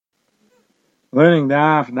Learning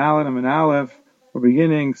Daf, Dalet, and Aleph. We're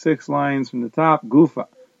beginning 6 lines from the top. Gufa.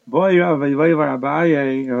 Boy Abaye,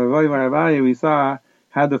 we saw,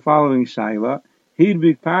 had the following shaila. He'd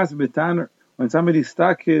be passed b'taner. When somebody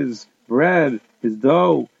stuck his bread, his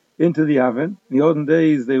dough, into the oven, in the olden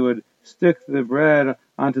days they would stick the bread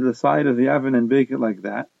onto the side of the oven and bake it like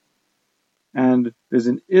that. And there's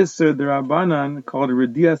an Isser D'Rabbanan called a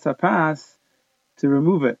Redias Hapas to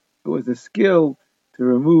remove it. It was a skill to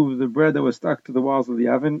remove the bread that was stuck to the walls of the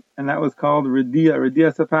oven, and that was called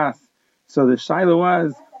Redias Hapas. So the shaila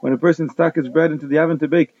was, when a person stuck his bread into the oven to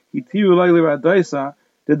bake, did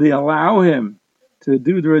they allow him to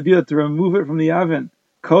do the Rediah, to remove it from the oven?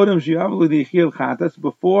 Before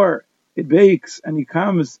it bakes and he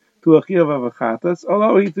comes to a chiyuv of a chatas, or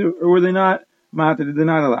were they not matter, did they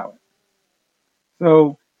not allow it?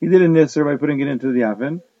 So he did a nisser by putting it into the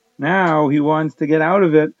oven. Now he wants to get out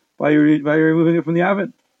of it by removing it from the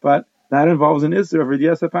oven. But that involves an isser of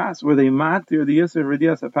Redias Hapas. Were they matir the isser of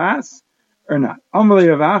Redias Hapas or not?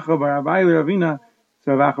 Amalei Ravacha bar Abaye Ravina.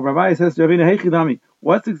 So Ravacha bar Abaye says to Ravina, Hechidami,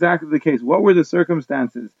 what's exactly the case? What were the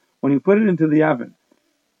circumstances when he put it into the oven?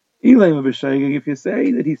 If you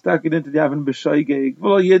say that he stuck it into the oven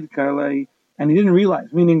and he didn't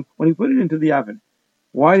realize, meaning when he put it into the oven,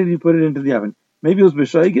 why did he put it into the oven? Maybe it was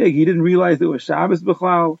b'shaygeg. He didn't realize it was Shabbos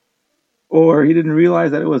b'chlal, or he didn't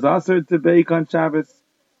realize that it was aser to bake on Shabbos.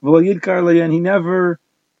 And he never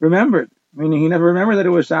remembered, meaning he never remembered that it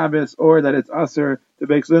was Shabbos or that it's aser to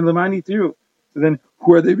bake. So then lemani tiru. So then,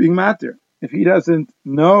 who are they being matir? If he doesn't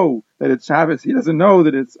know that it's Shabbos, he doesn't know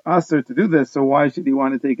that it's aser to do this. So why should he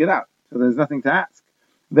want to take it out? So there's nothing to ask.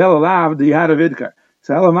 They'll allow the yad of idkar.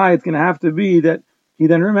 So elamai, it's going to have to be that he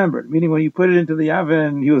then remembered, meaning when you put it into the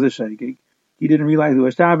oven, he was a shaygeg. He didn't realize it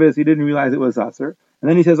was Shabbos. He didn't realize it was Aser. And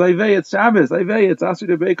then he says, Ayvei, it's Shabbos. Ayvei, it's Aser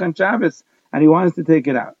to bake on Shabbos. And he wants to take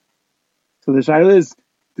it out. So the shaila is,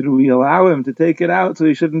 did we allow him to take it out so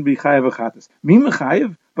he shouldn't be chayav achatas? Mi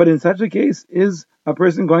mechayav? But in such a case, is a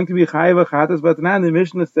person going to be chayav achatas? But now the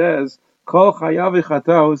Mishnah says, Kol chayav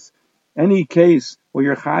achatos, any case where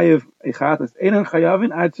you're chayav achatas, einan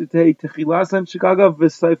chayavin ad shetei techilasan shikagav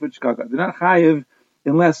v'seifet shikagav. They're not chayav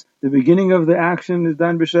unless the beginning of the action is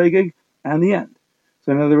done b'shaygeg and the end.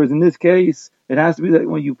 So in other words, in this case, it has to be that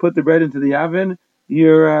when you put the bread into the oven, you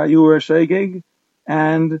were a shaygeg,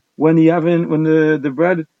 and when the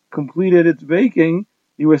bread completed its baking,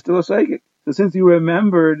 you were still a shaygeg. So since you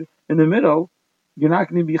remembered in the middle, you're not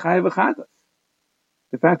going to be chayav achatas.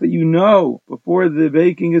 The fact that you know before the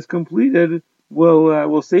baking is completed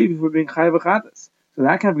will save you from being chayav achatas. So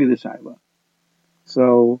that can't be the shaila.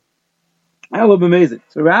 So Elo b'mezid.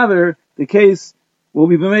 So rather, the case will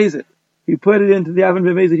be b'mezid. He put it into the oven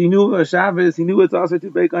b'mezid. He knew it was Shabbos. He knew it's also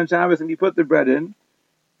to bake on Shabbos, and he put the bread in.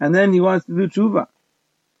 And then he wants to do tshuva,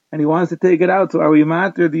 and he wants to take it out. So are we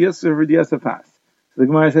matter the yisr or the yisr pas? So the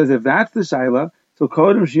Gemara says, if that's the shaila, so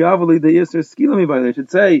kodem shiavali the yisr skilami by. They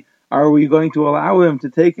should say, are we going to allow him to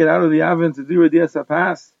take it out of the oven to do a yisr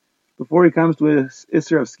pas before he comes to a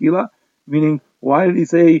yisr of skila? Meaning, why did he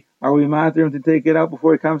say, are we matter him to take it out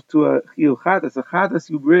before he comes to a chiyuv chatas? A chatas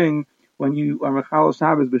you bring when you are mechal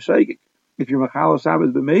Shabbos b'shaygeg. If you're mechal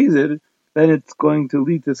Shabbos b'mezid, then it's going to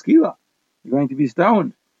lead to skila. You're going to be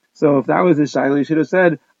stoned. So if that was his shaila, he should have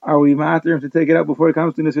said, are we matter him to take it out before it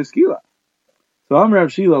comes to nisr skila? So Amr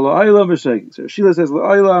Rav Shila, la'olam b'shaygeg. So Shila says,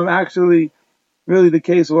 la'olam, actually, really the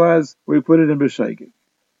case was where he put it in b'shaygeg.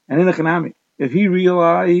 And in the Chanami, if he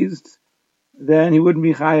realized, then he wouldn't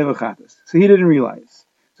be chayav achatas. So he didn't realize.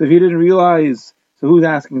 So if he didn't realize, so who's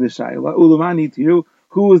asking the shaila? Ulamani tiru.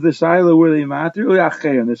 Who was the shaila where they matter?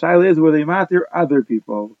 And the shaila is where they matter other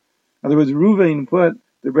people. In other words, Ruvain put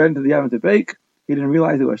the bread into the oven to bake. He didn't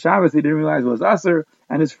realize it was Shabbos. He didn't realize it was Aser.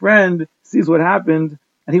 And his friend sees what happened,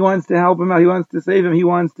 and he wants to help him out. He wants to save him. He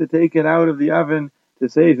wants to take it out of the oven to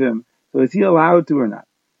save him. So is he allowed to or not?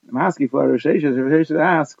 Maski for Rosh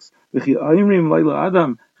asks,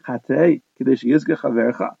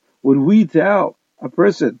 would we tell a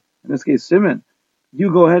person, in this case Simon,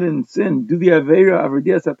 you go ahead and sin, do the Aveira of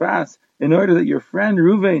Redias Hapas, in order that your friend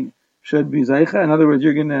Ruvain should be Zaycha? In other words,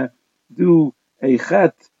 you're going to do a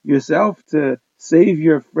chet yourself to save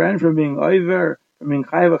your friend from being Oiver, from being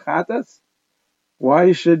Chayav Achatas?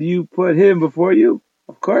 Why should you put him before you?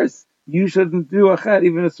 Of course, you shouldn't do a chet,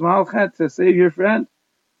 even a small chet, to save your friend.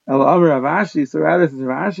 El Amr Avashi, so rather this is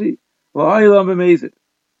Rashi, La'olam b'mezid.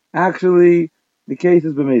 Actually, the case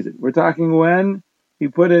is b'mezid. We're talking when he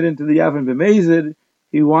put it into the oven b'mezid,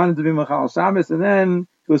 he wanted to be Machal Shabbos, and then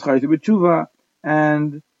he was Chaytu b'tshuva,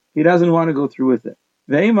 and he doesn't want to go through with it.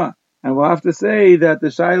 Ve'ema, and we'll have to say that the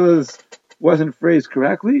Shilas wasn't phrased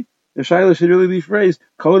correctly. the shaila should really be phrased,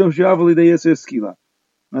 Kodem Shavali de Yisr Skila.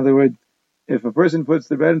 In other words, if a person puts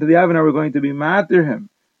the bread into the oven, are we going to be matter him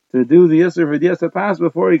to do the Yisr for Yisr Pas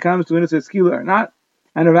before he comes to an Yisr Skila or not?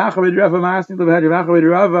 And Rav Acha Rava Masni Lev Rav Acha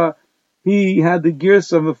Rava, he had the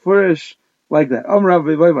gears of a furish like that.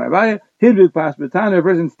 Hidbik Pas Betana, a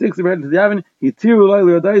person sticks the bread into the oven, he tiru loy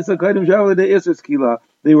l'odaisa Kodem Shavali de Yisr Skila.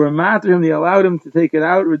 They were matter him, they allowed him to take it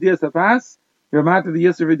out with Yisr Pas. They were matter the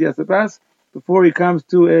Yisr for Yisr Pas before he comes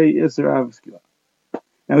to a Yisr of Skila.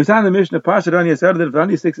 Now we saw in the Mishnah, Pasha Rani said that if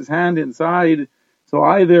Rani sticks his hand inside, so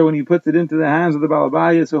either when he puts it into the hands of the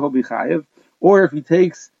Balabayas, so he'll be chayiv, or if he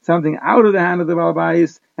takes something out of the hand of the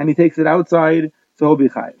Balabayas and he takes it outside, so he'll be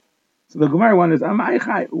chayiv. So the Gemara wonders, am I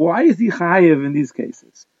chayiv? Why is he chayiv in these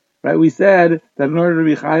cases? Right? We said that in order to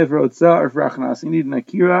be chayiv for Otzah or for Achnas, you need an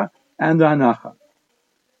Akira and an Anacha.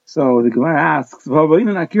 So the Gemara asks, you need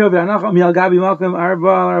an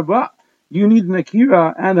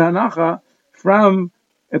Akira and an Anacha from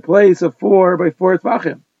a place of 4 by 4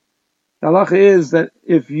 tvachim. The halacha is that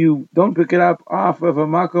if you don't pick it up off of a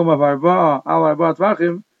makom of arba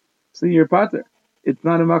tvachim, so you're pater. It's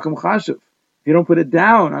not a makom chashuv. If you don't put it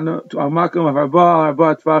down on a makom of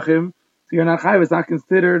arba tvachim, so you're not chayiv. It's not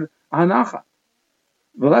considered a hanacha.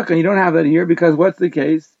 V'laka, you don't have that here because what's the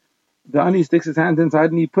case? The ani sticks his hand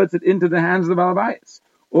inside and he puts it into the hands of the balabayas,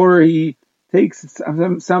 or he takes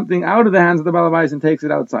something out of the hands of the balabayas and takes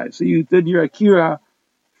it outside. So you did your akira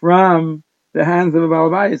from the hands of a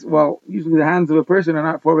balabayas. Well, usually the hands of a person are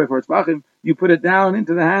not 4 by 4 tzvachim. You put it down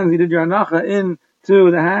into the hands. You did your anacha into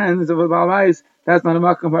the hands of a balabayas. That's not a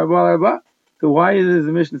makom arba. So why does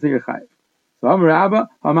the Mishnah say you're chayiv? So Rabba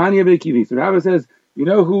Hamani Abekivi. So Rabba says, you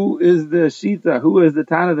know who is the shita? Who is the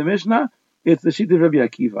Tana of the Mishnah? It's the shita of Rabbi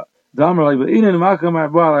Akiva. The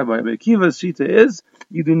Akiva's shita is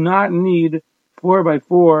you do not need 4 by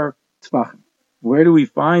 4 tzvachim. Where do we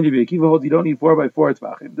find Rabbi Akiva holds you don't need 4 by 4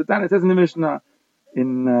 tvachim? The Tana says in the Mishnah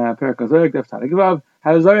in Perek HaZorek Daf Tana Givav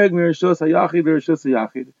Hazorek Mirishos Hayachid Mirishos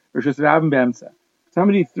Hayachid Rishos Rabim Be'emtza.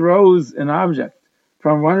 Somebody throws an object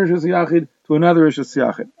from one Rishos Hayachid to another Rishos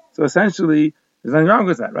Hayachid. So essentially, there's nothing wrong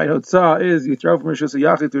with that, right? Hotzah is you throw from Rishos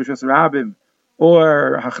Hayachid to Rishos Rabim,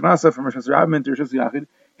 or Hachnasa from Rishos Rabim to Rishos Hayachid.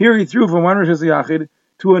 Here he threw from one Rishos Hayachid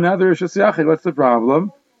to another Rishos Hayachid. What's the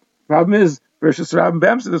problem? The problem is Rishos Rabim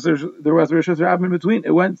Bemsa, there was Rishos Rabim in between.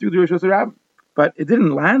 It went through the Rishos Rabim, but it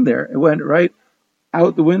didn't land there. It went right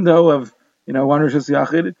out the window of one Rishos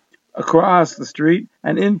Yachid, across the street,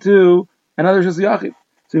 and into another Rishos Yachid.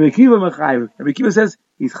 So Rabbi Akiva says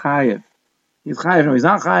he's chayiv. He's chayiv. No, he's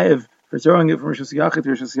not chayiv for throwing it from Rishos Yachid to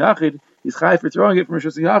Rishos Yachid. He's chayiv for throwing it from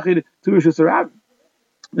Rishos Yachid to Rishos Rabim.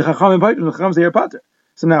 The Chacham say you're pater.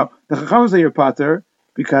 So now the Chacham say you're pater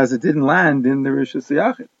because it didn't land in the Rishos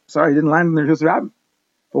Yachid. Sorry, it didn't land in the Rishos Rabim.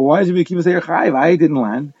 But why does Rabbi Akiva say chayiv? I didn't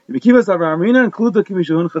land. Rabbi Akiva says Amrina and Kluta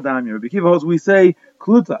Kimishun Chadamya. Rabbi Akiva holds we say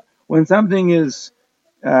Kluta when something is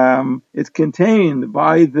it's contained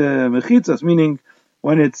by the mechitzos, meaning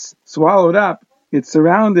when it's swallowed up, it's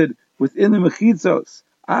surrounded within the mechitzos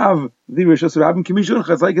of the Rishos Rabim Kimishun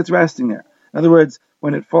Chad, like it's resting there. In other words,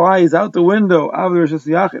 when it flies out the window of the Rishos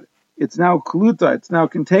Yachid, it's now Kluta. It's now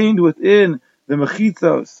contained within the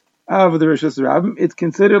mechitzos of the Rishos Rabim. It's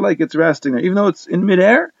considered like it's resting there. Even though it's in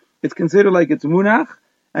midair, it's considered like it's munach,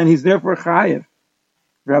 and he's therefore chayiv.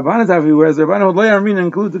 Rabban is everywhere. You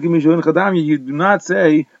do not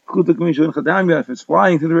say kluta k'mishun chadamya if it's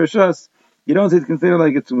flying through the Rishos. You don't say it's considered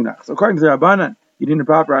like it's munach. So according to the Rabbanan, you need a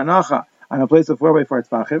proper anacha on a place of 4 by 4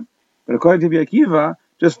 tzvachim. But according to Rabbi Akiva,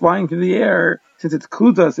 just flying through the air, since it's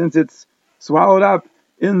kluta, since it's swallowed up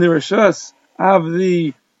in the Rishos of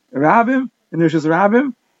the Rabim, in the Rishos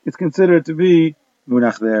Rabim, it's considered to be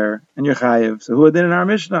munach there, and you're chayiv. So who did in our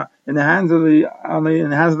Mishnah? In the hands of the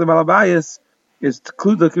Balabayas, it's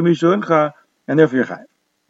kluta k'mishuncha, and therefore you're chayiv.